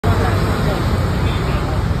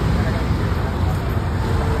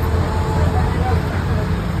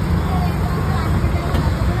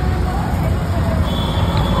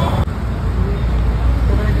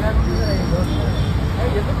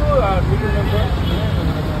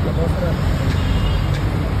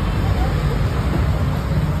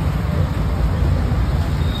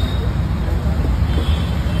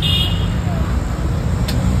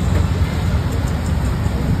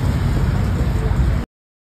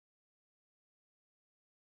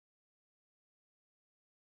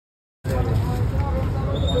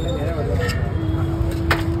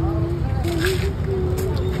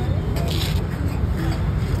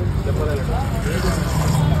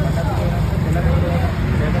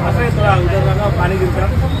थोड़ा उधर लगा पानी गिरता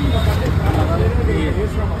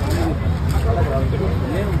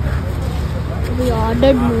We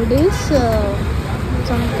ordered noodles.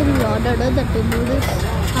 Something we ordered that noodles.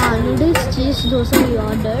 Noodles cheese dosa we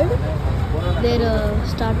ordered. They're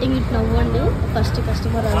starting it now only. First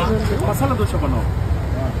customer also. Masala dosa बनाओ.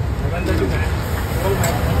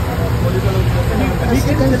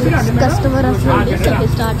 Customer of noodles. So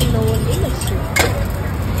we're starting now only. Let's see.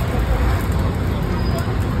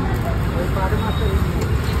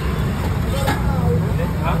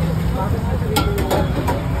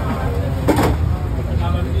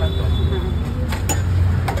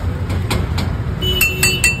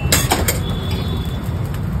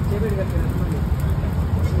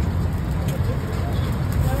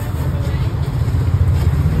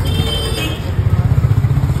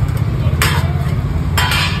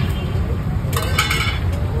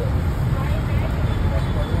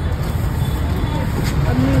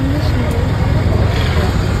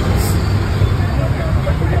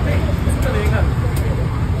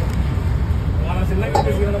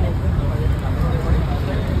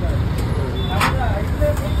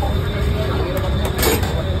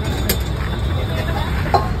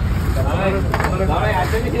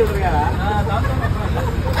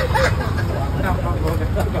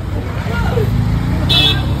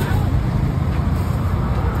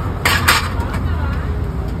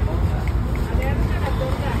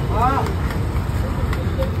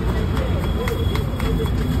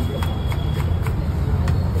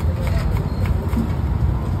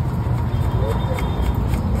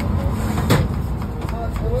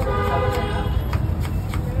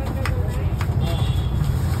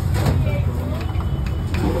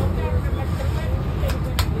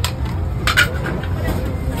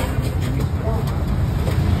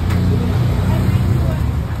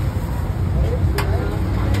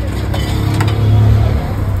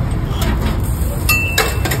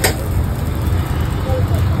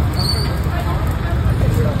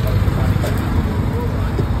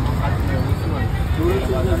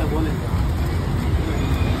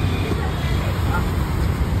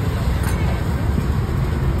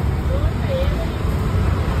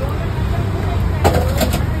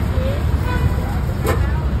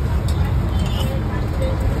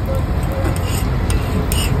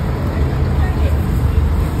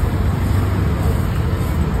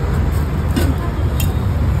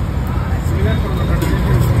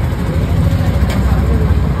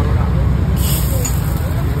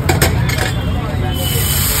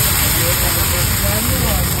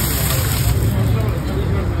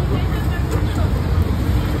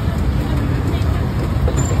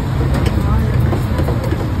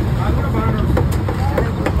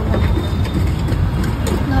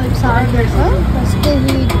 First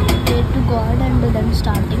we pray to God and then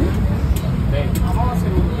starting.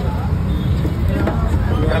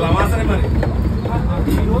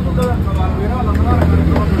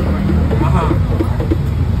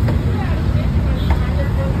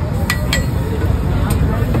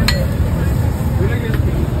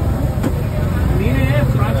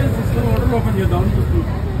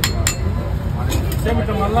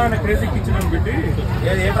 మళ్ళా crazy kitchen అని పెట్టి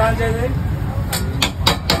ఏ branch అయితే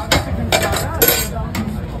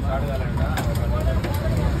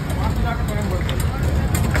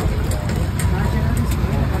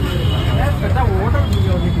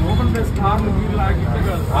open place కార్లు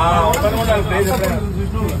open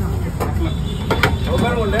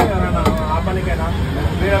open ఉండే ఆ పనికైనా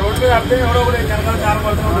మీరు రోడ్ మీద అర్థం ఎవరో కూడా జనరల్ చాలా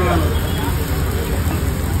పడుతున్నాడు.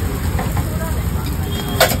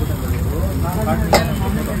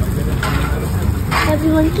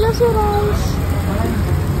 Everyone close your eyes.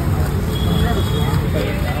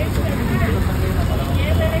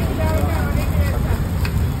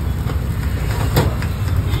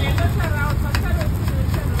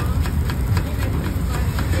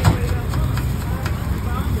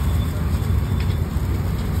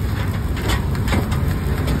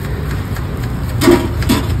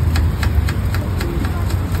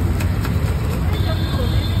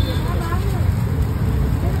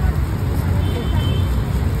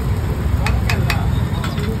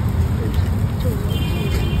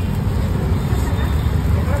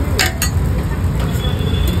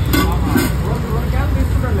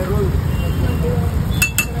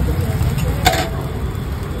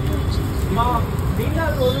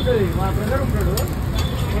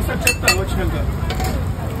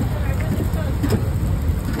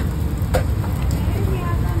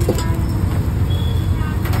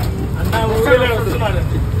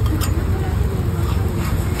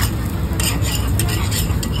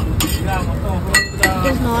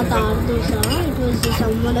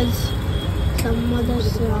 some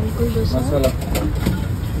others uncle dosa. Masala.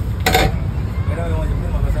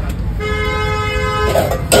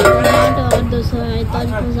 Not hard dosa. I thought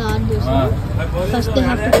it was hard dosa. First they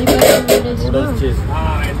have to prepare the noodles. Noodles cheese.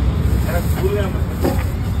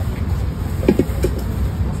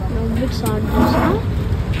 Now it's hard dosa.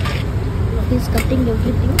 He's cutting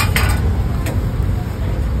everything.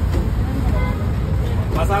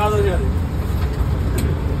 Masala dosa.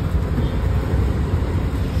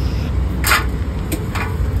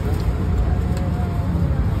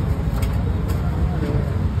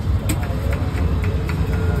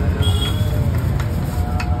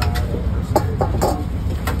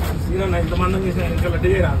 ఇంతమంది ఇంకా లడ్డు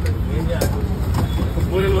చేయరా ఏం చేయాలి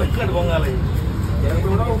పూరీలు వచ్చినట్టు పొంగాలి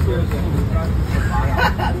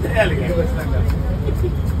చేయాలి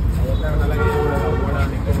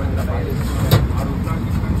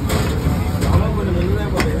కొంచెం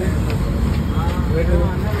మెల్లునైపోతుంది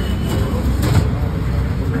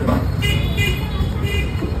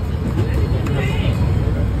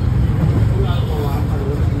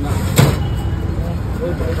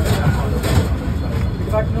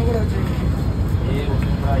కూడా వచ్చి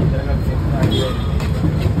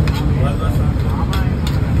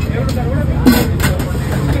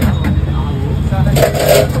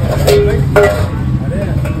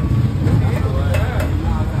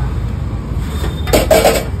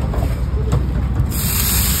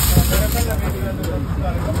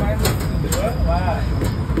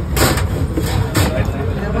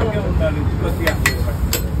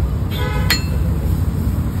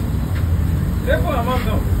రేపు అమ్మాం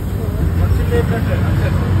మంచి లేదంటే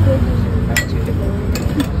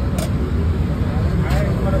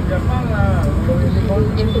మనం చెప్పాలా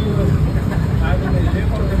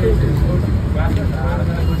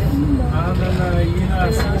ఈయన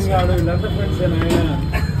వీళ్ళంతా friends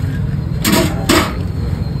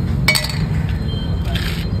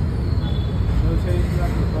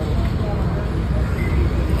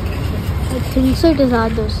I think so it is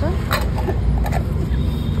hard dosa.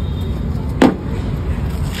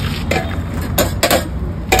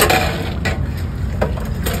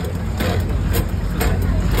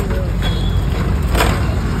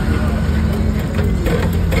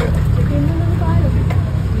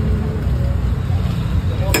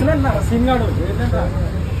 సింగాడు ఏంటంట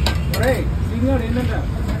సింగాడు ఏంటంట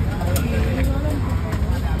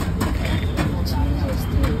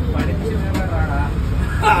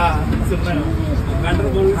గంటలు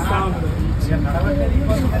తొలిస్తా ఉంటుంది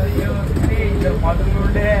ఇద్దరు పాత్రలు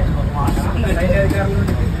ఉండే అధికారులు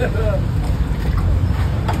ఉండే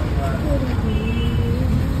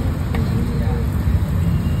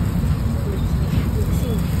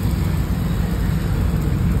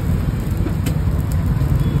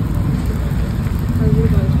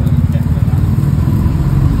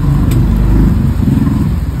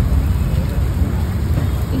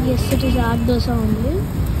Yes, it is hard dosa only.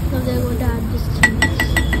 Now they are going to add this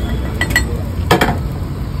cheese.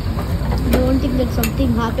 Don't think that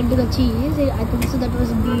something happened to the cheese. I think so that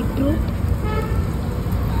was beetroot.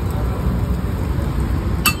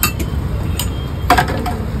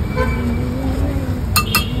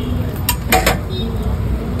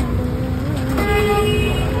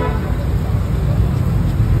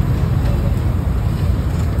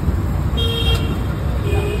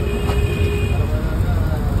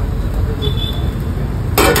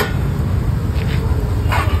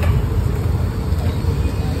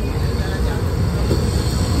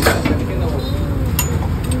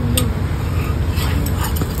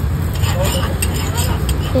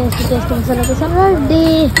 Tasting masala dosa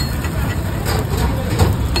ready.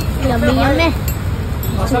 Yummy, yummy.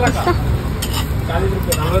 Dosa.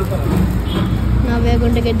 Now we are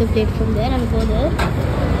going to get the plate from there and go there.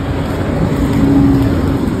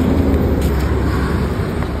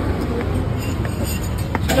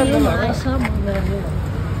 Nice, huh?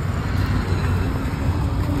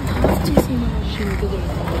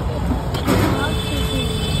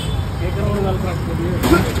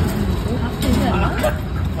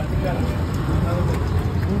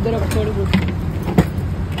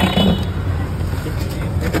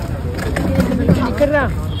 ఇక్కడ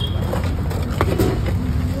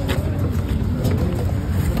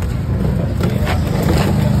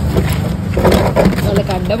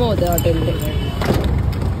వాళ్ళకి అడ్డం అవుతుంది అటు వెళ్తే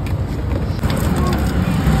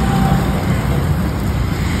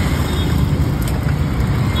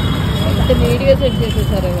ఇంత నీట్గా set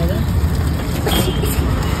చేసేసారు కదా.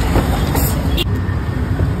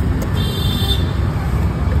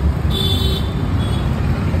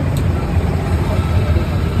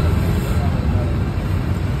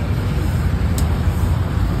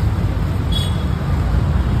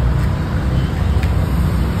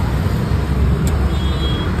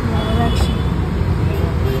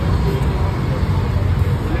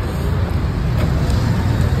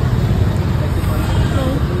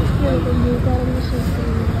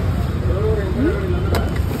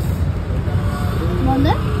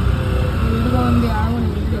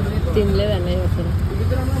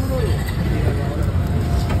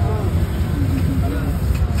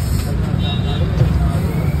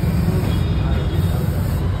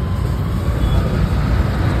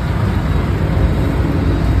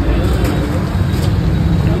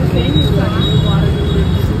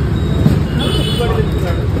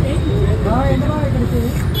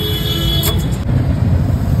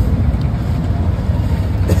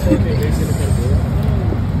 ఇక్కడికి